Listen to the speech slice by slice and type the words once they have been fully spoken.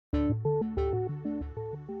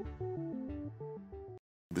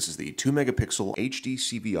This is the 2-megapixel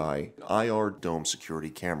HD-CVI IR dome security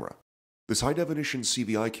camera. This high-definition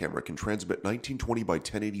CVI camera can transmit 1920 by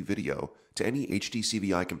 1080 video to any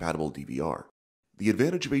HD-CVI compatible DVR. The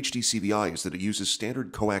advantage of HD-CVI is that it uses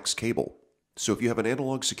standard coax cable, so if you have an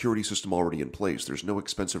analog security system already in place, there's no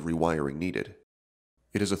expensive rewiring needed.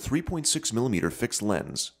 It has a 3.6mm fixed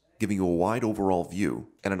lens, giving you a wide overall view,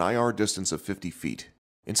 and an IR distance of 50 feet.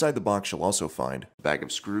 Inside the box you'll also find a bag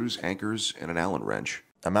of screws, anchors, and an Allen wrench,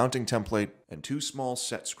 a mounting template, and 2 small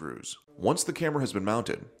set screws. Once the camera has been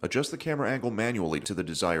mounted, adjust the camera angle manually to the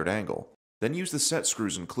desired angle, then use the set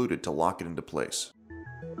screws included to lock it into place.